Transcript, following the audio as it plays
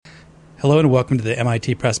Hello and welcome to the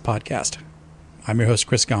MIT Press Podcast. I'm your host,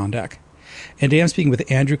 Chris Gondak. And today I'm speaking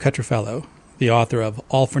with Andrew Cutrofello, the author of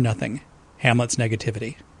All for Nothing, Hamlet's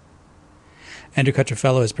Negativity. Andrew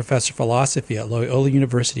Cutrofello is professor of philosophy at Loyola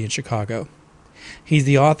University in Chicago. He's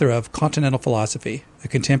the author of Continental Philosophy, A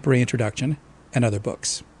Contemporary Introduction, and other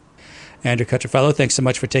books. Andrew Cutrofello, thanks so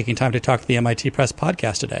much for taking time to talk to the MIT Press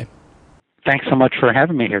Podcast today. Thanks so much for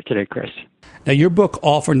having me here today, Chris. Now, your book,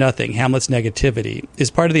 All for Nothing, Hamlet's Negativity,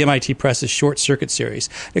 is part of the MIT Press's Short Circuit series.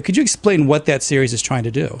 Now, could you explain what that series is trying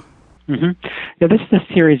to do? Mm-hmm. Yeah, this is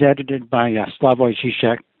a series edited by Slavoj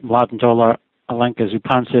Žižek, Vladantola, Alenka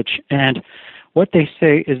Zupancic, and what they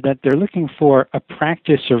say is that they're looking for a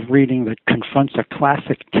practice of reading that confronts a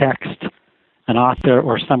classic text, an author,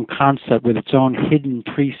 or some concept with its own hidden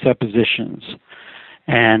presuppositions.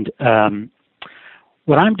 And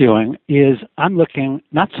what I'm doing is I'm looking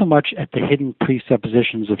not so much at the hidden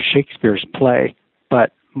presuppositions of Shakespeare's play,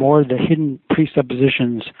 but more the hidden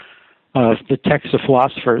presuppositions of the texts of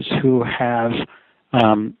philosophers who have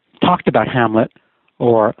talked about Hamlet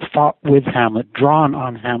or thought with Hamlet, drawn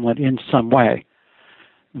on Hamlet in some way.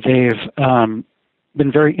 They've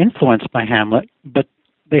been very influenced by Hamlet, but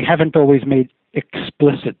they haven't always made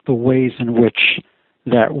explicit the ways in which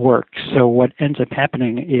that works. So what ends up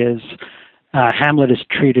happening is Hamlet is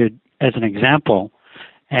treated as an example,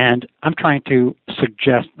 and I'm trying to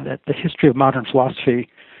suggest that the history of modern philosophy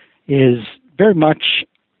is very much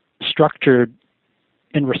structured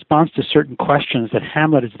in response to certain questions that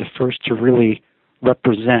Hamlet is the first to really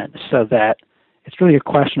represent, so that it's really a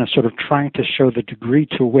question of sort of trying to show the degree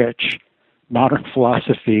to which modern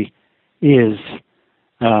philosophy is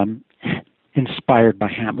inspired by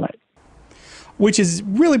Hamlet. Which is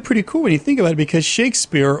really pretty cool when you think about it, because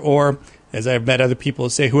Shakespeare, or as I've met other people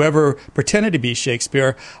say, whoever pretended to be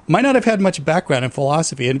Shakespeare, might not have had much background in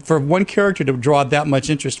philosophy. And for one character to draw that much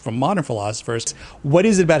interest from modern philosophers, what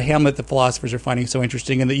is it about Hamlet that philosophers are finding so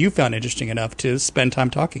interesting and that you found interesting enough to spend time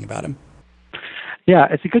talking about him? Yeah,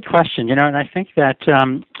 it's a good question, and I think that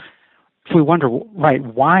if we wonder, right,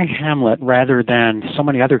 why Hamlet rather than so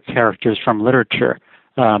many other characters from literature,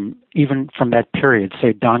 even from that period,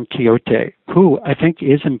 say Don Quixote, who I think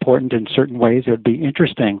is important in certain ways. It would be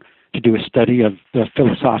interesting to do a study of the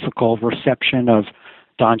philosophical reception of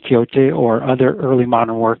Don Quixote or other early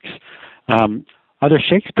modern works. Other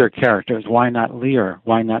Shakespeare characters, why not Lear?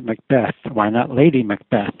 Why not Macbeth? Why not Lady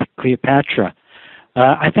Macbeth, Cleopatra?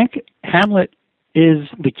 I think Hamlet is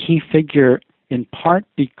the key figure in part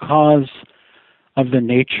because of the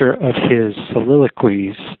nature of his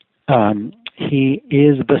soliloquies. He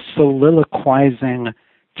is the soliloquizing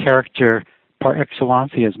character par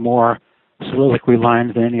excellence. He has more soliloquy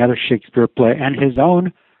lines than any other Shakespeare play, and his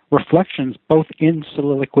own reflections, both in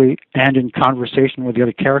soliloquy and in conversation with the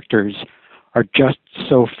other characters, are just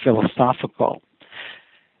so philosophical.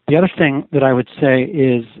 The other thing that I would say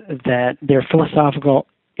is that they're philosophical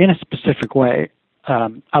in a specific way.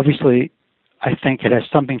 Obviously, I think it has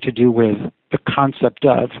something to do with the concept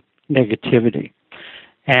of negativity.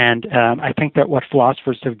 And I think that what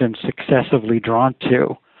philosophers have been successively drawn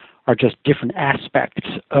to are just different aspects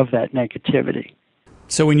of that negativity.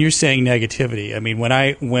 So when you're saying negativity, I mean, when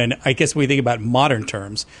I guess we think about modern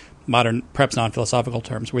terms, modern, perhaps non-philosophical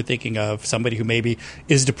terms, we're thinking of somebody who maybe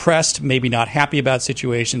is depressed, maybe not happy about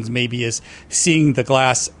situations, maybe is seeing the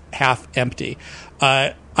glass half empty.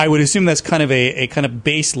 I would assume that's kind of a kind of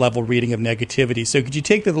base level reading of negativity. So could you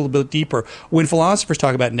take that a little bit deeper? When philosophers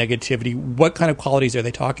talk about negativity, what kind of qualities are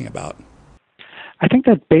they talking about? I think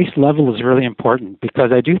that base level is really important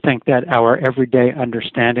because I do think that our everyday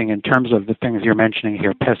understanding in terms of the things you're mentioning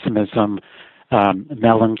here, pessimism,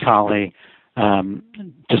 melancholy,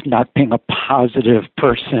 just not being a positive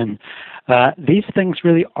person, these things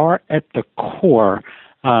really are at the core.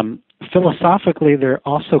 Philosophically, they're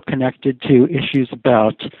also connected to issues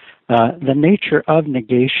about the nature of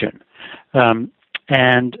negation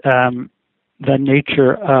and the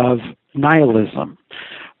nature of nihilism.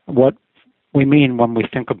 What we mean when we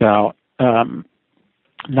think about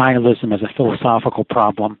nihilism as a philosophical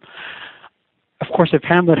problem. Of course, if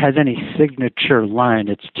Hamlet has any signature line,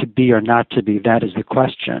 it's to be or not to be. That is the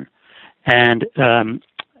question. And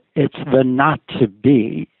it's the not to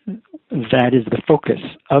be that is the focus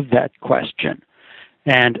of that question.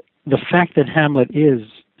 And the fact that Hamlet is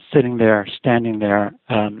sitting there, standing there,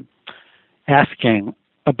 asking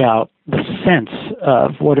about the sense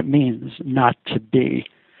of what it means not to be,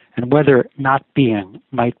 and whether not being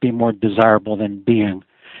might be more desirable than being.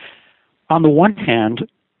 On the one hand,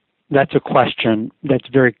 that's a question that's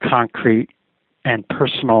very concrete and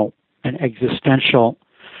personal and existential.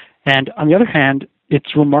 And on the other hand,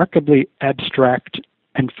 it's remarkably abstract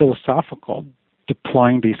and philosophical,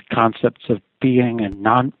 deploying these concepts of being and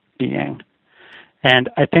non-being. And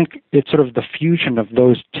I think it's sort of the fusion of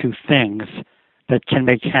those two things that can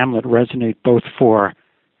make Hamlet resonate both for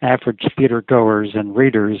average theater goers and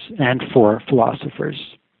readers and for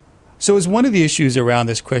philosophers. So is one of the issues around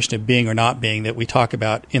this question of being or not being that we talk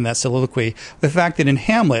about in that soliloquy, the fact that in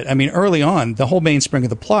Hamlet, I mean, early on, the whole mainspring of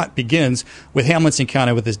the plot begins with Hamlet's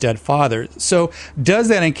encounter with his dead father. So does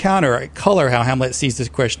that encounter color how Hamlet sees this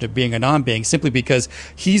question of being or non-being simply because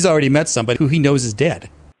he's already met somebody who he knows is dead?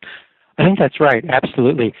 I think that's right,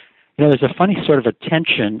 absolutely. There's a funny sort of a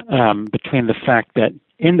tension between the fact that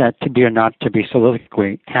in that to be or not to be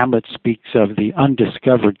soliloquy, Hamlet speaks of the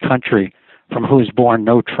undiscovered country from whose bourne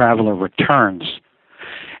no traveler returns.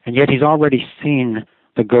 And yet he's already seen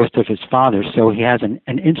the ghost of his father, so he has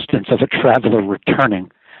an instance of a traveler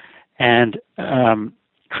returning. And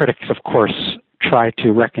critics, of course, try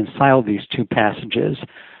to reconcile these two passages.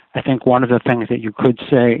 I think one of the things that you could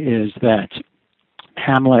say is that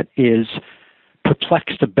Hamlet is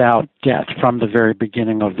perplexed about death from the very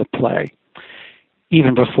beginning of the play,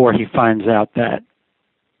 even before he finds out that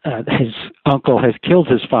his uncle has killed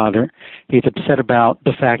his father. He's upset about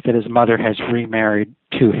the fact that his mother has remarried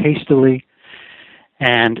too hastily,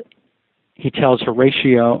 and he tells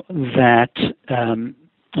Horatio that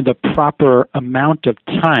the proper amount of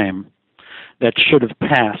time that should have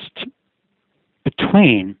passed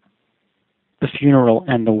between the funeral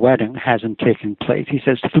and the wedding hasn't taken place. He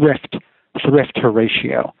says, thrift,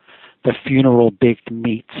 Horatio. The funeral baked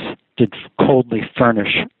meats did coldly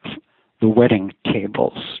furnish the wedding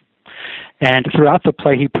tables. And throughout the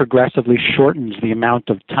play, he progressively shortens the amount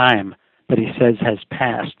of time that he says has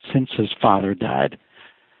passed since his father died.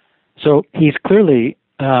 So he's clearly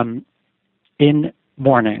in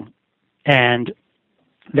mourning, and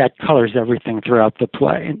that colors everything throughout the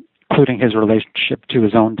play, including his relationship to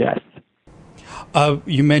his own death.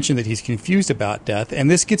 You mentioned that he's confused about death, and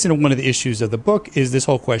this gets into one of the issues of the book, is this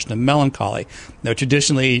whole question of melancholy. Now,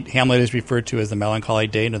 traditionally, Hamlet is referred to as the melancholy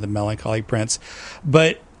Dane or the melancholy prince,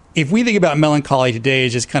 but if we think about melancholy today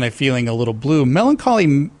as just kind of feeling a little blue,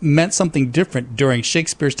 melancholy meant something different during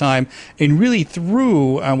Shakespeare's time and really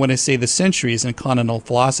through, I want to say, the centuries in continental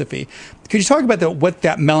philosophy. Could you talk about what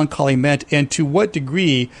that melancholy meant and to what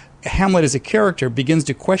degree Hamlet as a character begins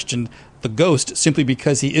to question the ghost simply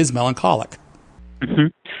because he is melancholic? Mm-hmm.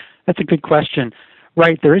 That's a good question.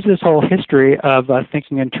 Right, there is this whole history of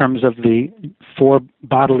thinking in terms of the four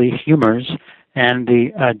bodily humors and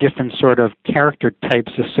the different sort of character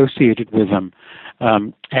types associated with them.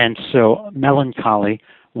 And so melancholy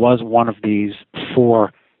was one of these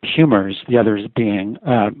four humors, the others being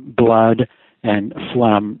blood and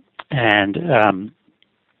phlegm and...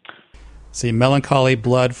 See, melancholy,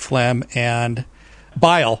 blood, phlegm, and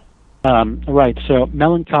bile. Right, so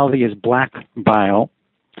melancholy is black bile,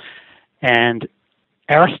 and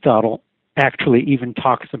Aristotle actually even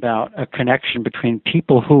talks about a connection between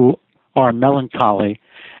people who are melancholy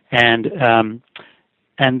and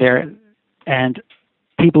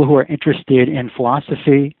people who are interested in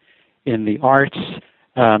philosophy, in the arts.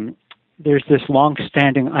 There's this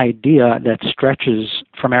long-standing idea that stretches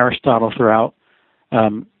from Aristotle throughout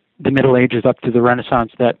the Middle Ages up to the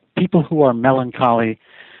Renaissance that people who are melancholy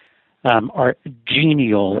are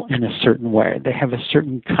genial in a certain way. They have a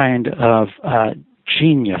certain kind of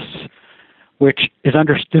genius, which is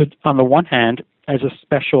understood on the one hand as a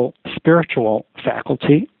special spiritual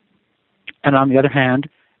faculty, and on the other hand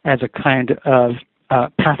as a kind of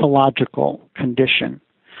pathological condition.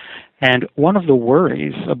 And one of the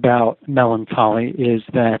worries about melancholy is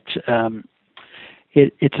that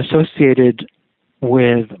it's associated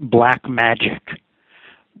with black magic,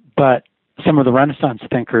 but some of the Renaissance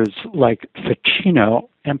thinkers like Ficino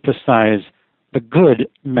emphasize the good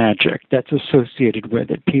magic that's associated with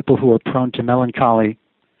it. People who are prone to melancholy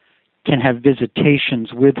can have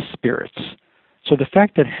visitations with spirits. So the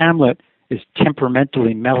fact that Hamlet is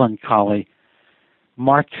temperamentally melancholy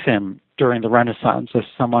marks him during the Renaissance as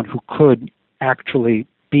someone who could actually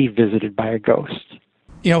be visited by a ghost.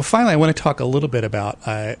 Finally, I want to talk a little bit about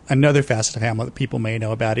another facet of Hamlet that people may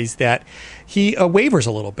know about, is that he wavers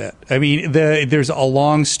a little bit. I mean, there's a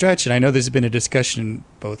long stretch, and I know there's been a discussion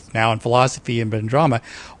both now in philosophy and in drama,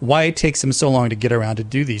 why it takes him so long to get around to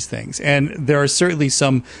do these things. And there are certainly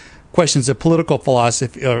some questions of political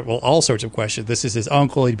philosophy, all sorts of questions. This is his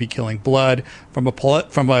uncle; he'd be killing blood. From a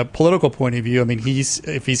political point of view, I mean,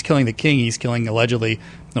 if he's killing the king, he's killing allegedly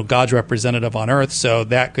God's representative on earth, so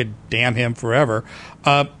that could damn him forever.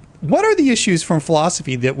 What are the issues from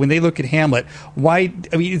philosophy that when they look at Hamlet,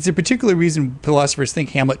 is there a particular reason philosophers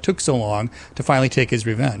think Hamlet took so long to finally take his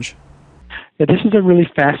revenge? This is a really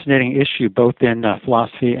fascinating issue, both in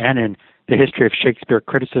philosophy and in the history of Shakespeare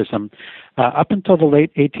criticism. Up until the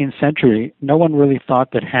late 18th century, no one really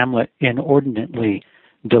thought that Hamlet inordinately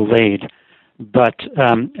delayed. But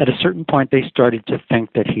at a certain point, they started to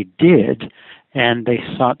think that he did, and they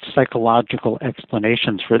sought psychological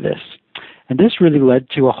explanations for this. And this really led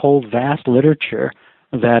to a whole vast literature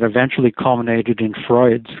that eventually culminated in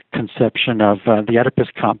Freud's conception of the Oedipus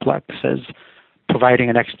complex as providing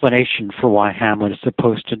an explanation for why Hamlet is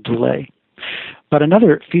supposed to delay. But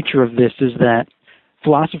another feature of this is that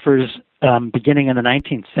philosophers beginning in the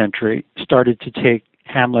 19th century started to take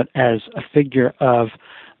Hamlet as a figure of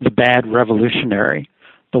the bad revolutionary,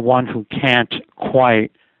 the one who can't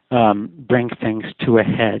quite bring things to a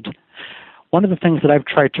head. One of the things that I've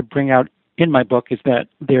tried to bring out in my book is that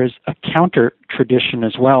there's a counter tradition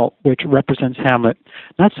as well, which represents Hamlet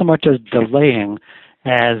not so much as delaying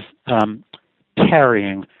as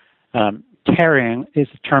tarrying. Tarrying is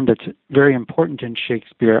a term that's very important in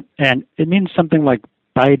Shakespeare, and it means something like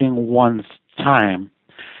biding one's time.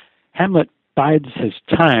 Hamlet bides his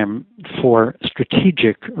time for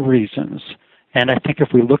strategic reasons, and I think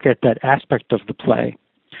if we look at that aspect of the play,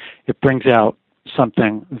 it brings out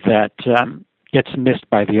something that gets missed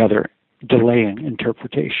by the other delaying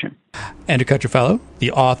interpretation. Andrew Cutterfellow, the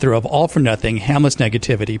author of All for Nothing, Hamlet's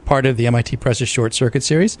Negativity, part of the MIT Press's Short Circuit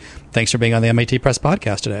series. Thanks for being on the MIT Press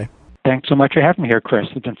podcast today. Thanks so much for having me here, Chris.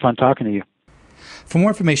 It's been fun talking to you. For more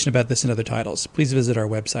information about this and other titles, please visit our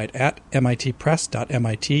website at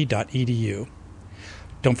mitpress.mit.edu.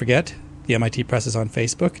 Don't forget, the MIT Press is on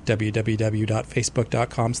Facebook,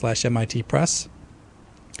 www.facebook.com/MIT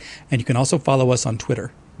And you can also follow us on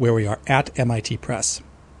Twitter, where we are at MIT Press.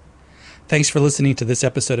 Thanks for listening to this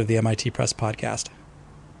episode of the MIT Press podcast.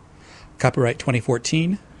 Copyright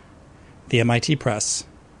 2014, the MIT Press,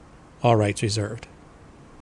 all rights reserved.